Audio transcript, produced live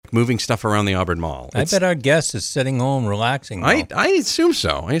like moving stuff around the Auburn Mall. I bet our guest is sitting home relaxing. I assume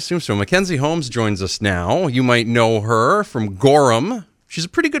so. Mackenzie Holmes joins us now. You might know her from Gorham. She's a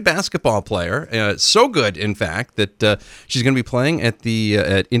pretty good basketball player. So good, in fact, that she's going to be playing at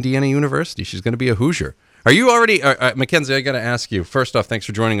Indiana University. She's going to be a Hoosier. Are you already, Mackenzie, I got to ask you, first off, thanks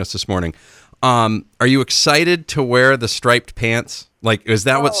for joining us this morning. Are you excited to wear the striped pants? Like, is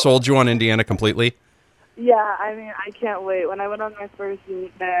that what sold you on Indiana completely? Yeah, I mean, I can't wait. When I went on my first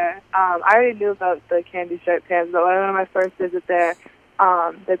visit there, I already knew about the candy striped pants, but when I went on my first visit there,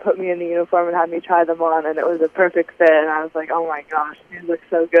 they put me in the uniform and had me try them on, and it was a perfect fit, and I was like, oh my gosh, these look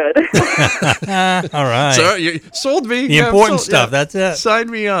so good. All right. So you sold me. The important stuff, that's it. Sign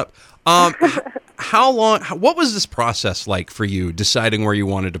me up. What was this process like for you deciding where you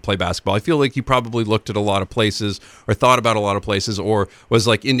wanted to play basketball? I feel like you probably looked at a lot of places or thought about a lot of places, or was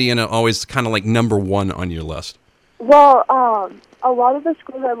like Indiana always kind of like number one on your list? Well, a lot of the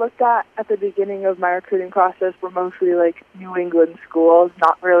schools I looked at the beginning of my recruiting process were mostly like New England schools,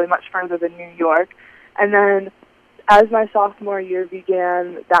 not really much further than New York. And then as my sophomore year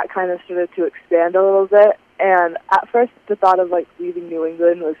began, that kind of started to expand a little bit. And at first the thought of like leaving New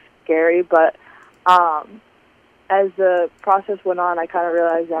England was scary, but as the process went on, I kind of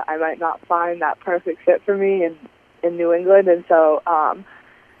realized that I might not find that perfect fit for me in New England. And so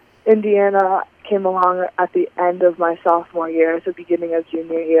Indiana came along at the end of my sophomore year, so beginning of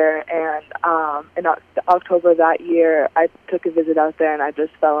junior year, and in October that year, I took a visit out there, and I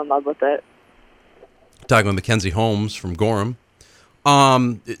just fell in love with it. Talking with Mackenzie Holmes from Gorham.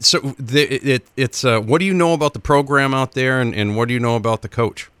 So it's what do you know about the program out there, and what do you know about the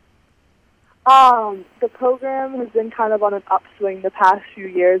coach? The program has been kind of on an upswing the past few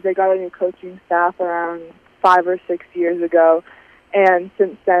years. They got a new coaching staff around 5 or 6 years ago, and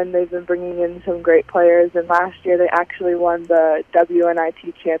since then they've been bringing in some great players. And last year they actually won the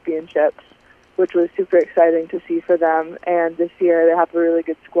WNIT championships, which was super exciting to see for them. And this year they have a really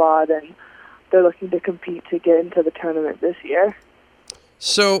good squad, and they're looking to compete to get into the tournament this year.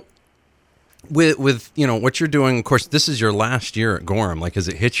 So with what you're doing, of course, this is your last year at Gorham. Like, has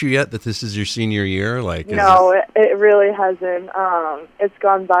it hit you yet that this is your senior year? Like, no, it really hasn't. It's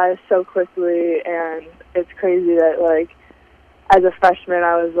gone by so quickly, and it's crazy that, like, as a freshman,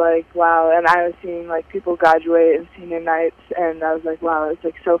 I was like, wow, and I was seeing, like, people graduate in senior nights, and I was like, wow, it's,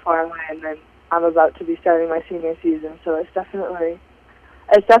 like, so far away, and then I'm about to be starting my senior season, so it's definitely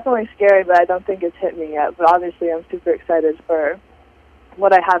scary, but I don't think it's hit me yet. But obviously I'm super excited for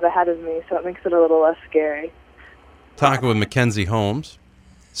what I have ahead of me, so it makes it a little less scary. Talking with Mackenzie Holmes.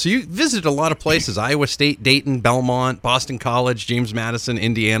 So you visited a lot of places: Iowa State, Dayton, Belmont, Boston College, James Madison,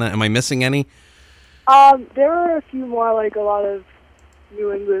 Indiana. Am I missing any? There were a few more, like a lot of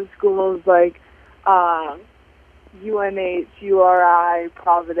New England schools, like UNH, URI,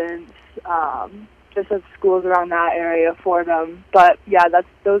 Providence, just have schools around that area for them. But yeah,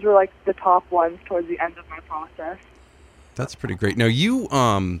 those were like the top ones towards the end of my process. That's pretty great. Now you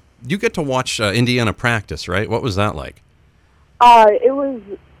get to watch Indiana practice, right? What was that like? It was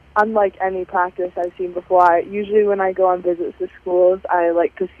unlike any practice I've seen before. Usually when I go on visits to schools, I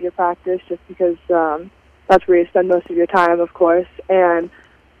like to see a practice just because that's where you spend most of your time, of course. And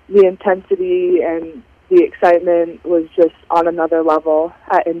the intensity and the excitement was just on another level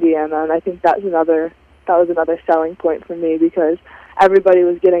at Indiana, and I think that was another selling point for me, because everybody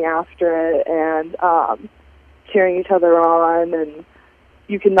was getting after it and cheering each other on, and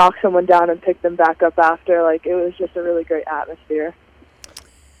you can knock someone down and pick them back up after. Like, it was just a really great atmosphere.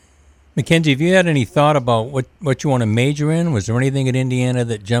 Mackenzie, have you had any thought about what you want to major in? Was there anything at Indiana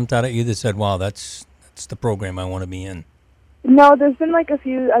that jumped out at you that said, wow, that's the program I want to be in? No, there's been like a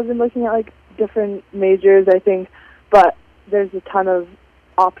few. I've been looking at like different majors, I think, but there's a ton of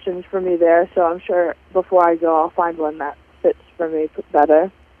options for me there, so I'm sure before I go I'll find one that fits for me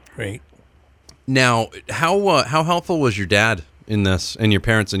better. Great. Now, how helpful was your dad in this, and your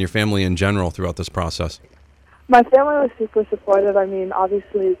parents and your family in general throughout this process? My family was super supportive. I mean,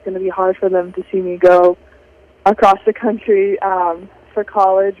 obviously it's going to be hard for them to see me go across the country for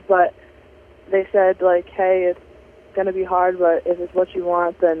college, but they said, like, hey, it's going to be hard, but if it's what you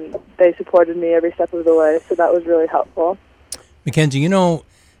want, then they supported me every step of the way, so that was really helpful. Mackenzie,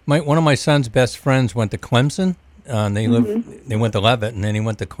 one of my son's best friends went to Clemson. They went to Leavitt, and then he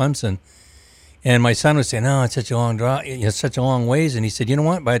went to Clemson. And my son was saying, "Oh, it's such a long drive. It's such a long ways." And he said, "You know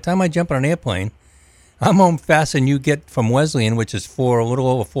what? By the time I jump on an airplane, I'm home faster than you get from Wesleyan, which is a little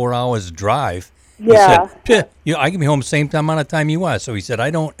over 4 hours drive." Yeah. He said, I can be home the same amount of time you are. So he said,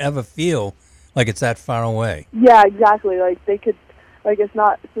 I don't ever feel like it's that far away. Yeah, exactly. Like, they could, like, it's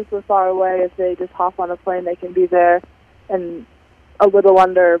not super far away. If they just hop on a plane, they can be there in a little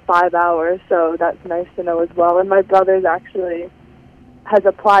under 5 hours, so that's nice to know as well. And my brother's actually has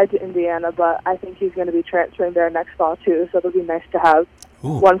applied to Indiana, but I think he's going to be transferring there next fall too, so it'll be nice to have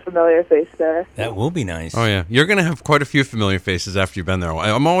one familiar face there. That will be nice. Oh yeah, you're gonna have quite a few familiar faces after you've been there.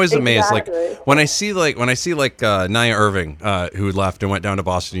 I'm always amazed, like when I see Nia Irving, who left and went down to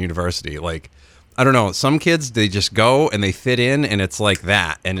Boston University. Like, I don't know, some kids, they just go and they fit in, and it's like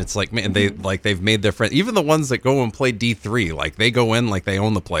that, and it's like, man, they've made their friends. Even the ones that go and play D3, like they go in like they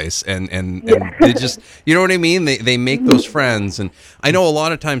own the place, and they just, you know what I mean? They make those friends, and I know a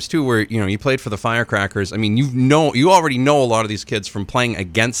lot of times too, where you played for the Firecrackers. I mean, you already know a lot of these kids from playing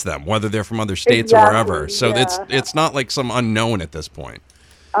against them, whether they're from other states or wherever. So it's not like some unknown at this point.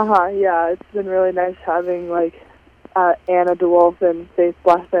 Yeah, it's been really nice having Anna DeWolf and Faith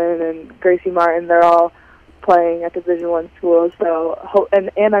Blesson and Gracie Martin. They're all playing at Division I schools. So,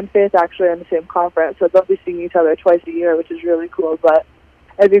 and Anna and Faith actually are in the same conference, so they'll be seeing each other twice a year, which is really cool. But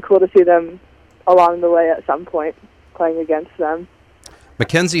it'd be cool to see them along the way at some point playing against them.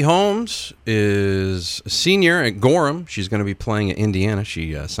 Mackenzie Holmes is a senior at Gorham. She's going to be playing at Indiana.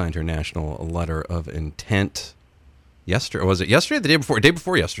 She signed her national letter of intent yesterday. Was it yesterday? The day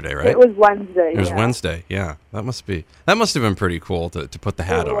before yesterday, right? It was Wednesday. It was Wednesday. Yeah, that must have been pretty cool to put the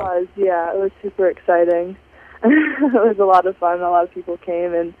hat on. It was. Yeah, it was super exciting. It was a lot of fun. A lot of people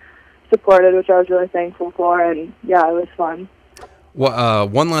came and supported, which I was really thankful for. And yeah, it was fun. Well,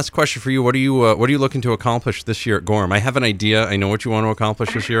 one last question for you. What are you looking to accomplish this year at Gorham? I have an idea. I know what you want to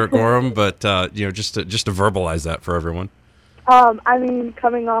accomplish this year at Gorham, but just to verbalize that for everyone. I mean,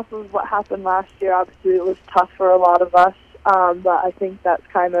 coming off of what happened last year, obviously it was tough for a lot of us, but I think that's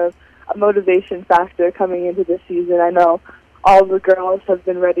kind of a motivation factor coming into this season. I know all the girls have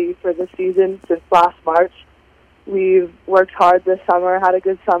been ready for the season since last March. We've worked hard this summer, had a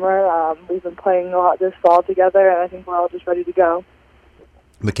good summer. We've been playing a lot this fall together, and I think we're all just ready to go.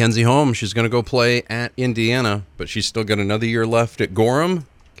 Mackenzie Holmes, she's going to go play at Indiana, but she's still got another year left at Gorham.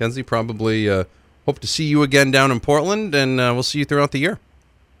 Mackenzie, probably hope to see you again down in Portland, and we'll see you throughout the year.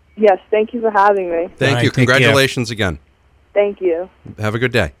 Yes, thank you for having me. Thank you. Congratulations again. Thank you. Have a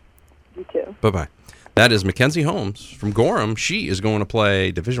good day. You too. Bye-bye. That is Mackenzie Holmes from Gorham. She is going to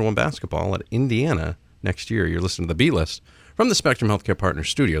play Division I basketball at Indiana next year. You're listening to the B-List from the Spectrum Healthcare Partners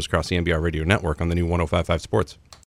studios across the NBR Radio Network on the new 105.5 Sports.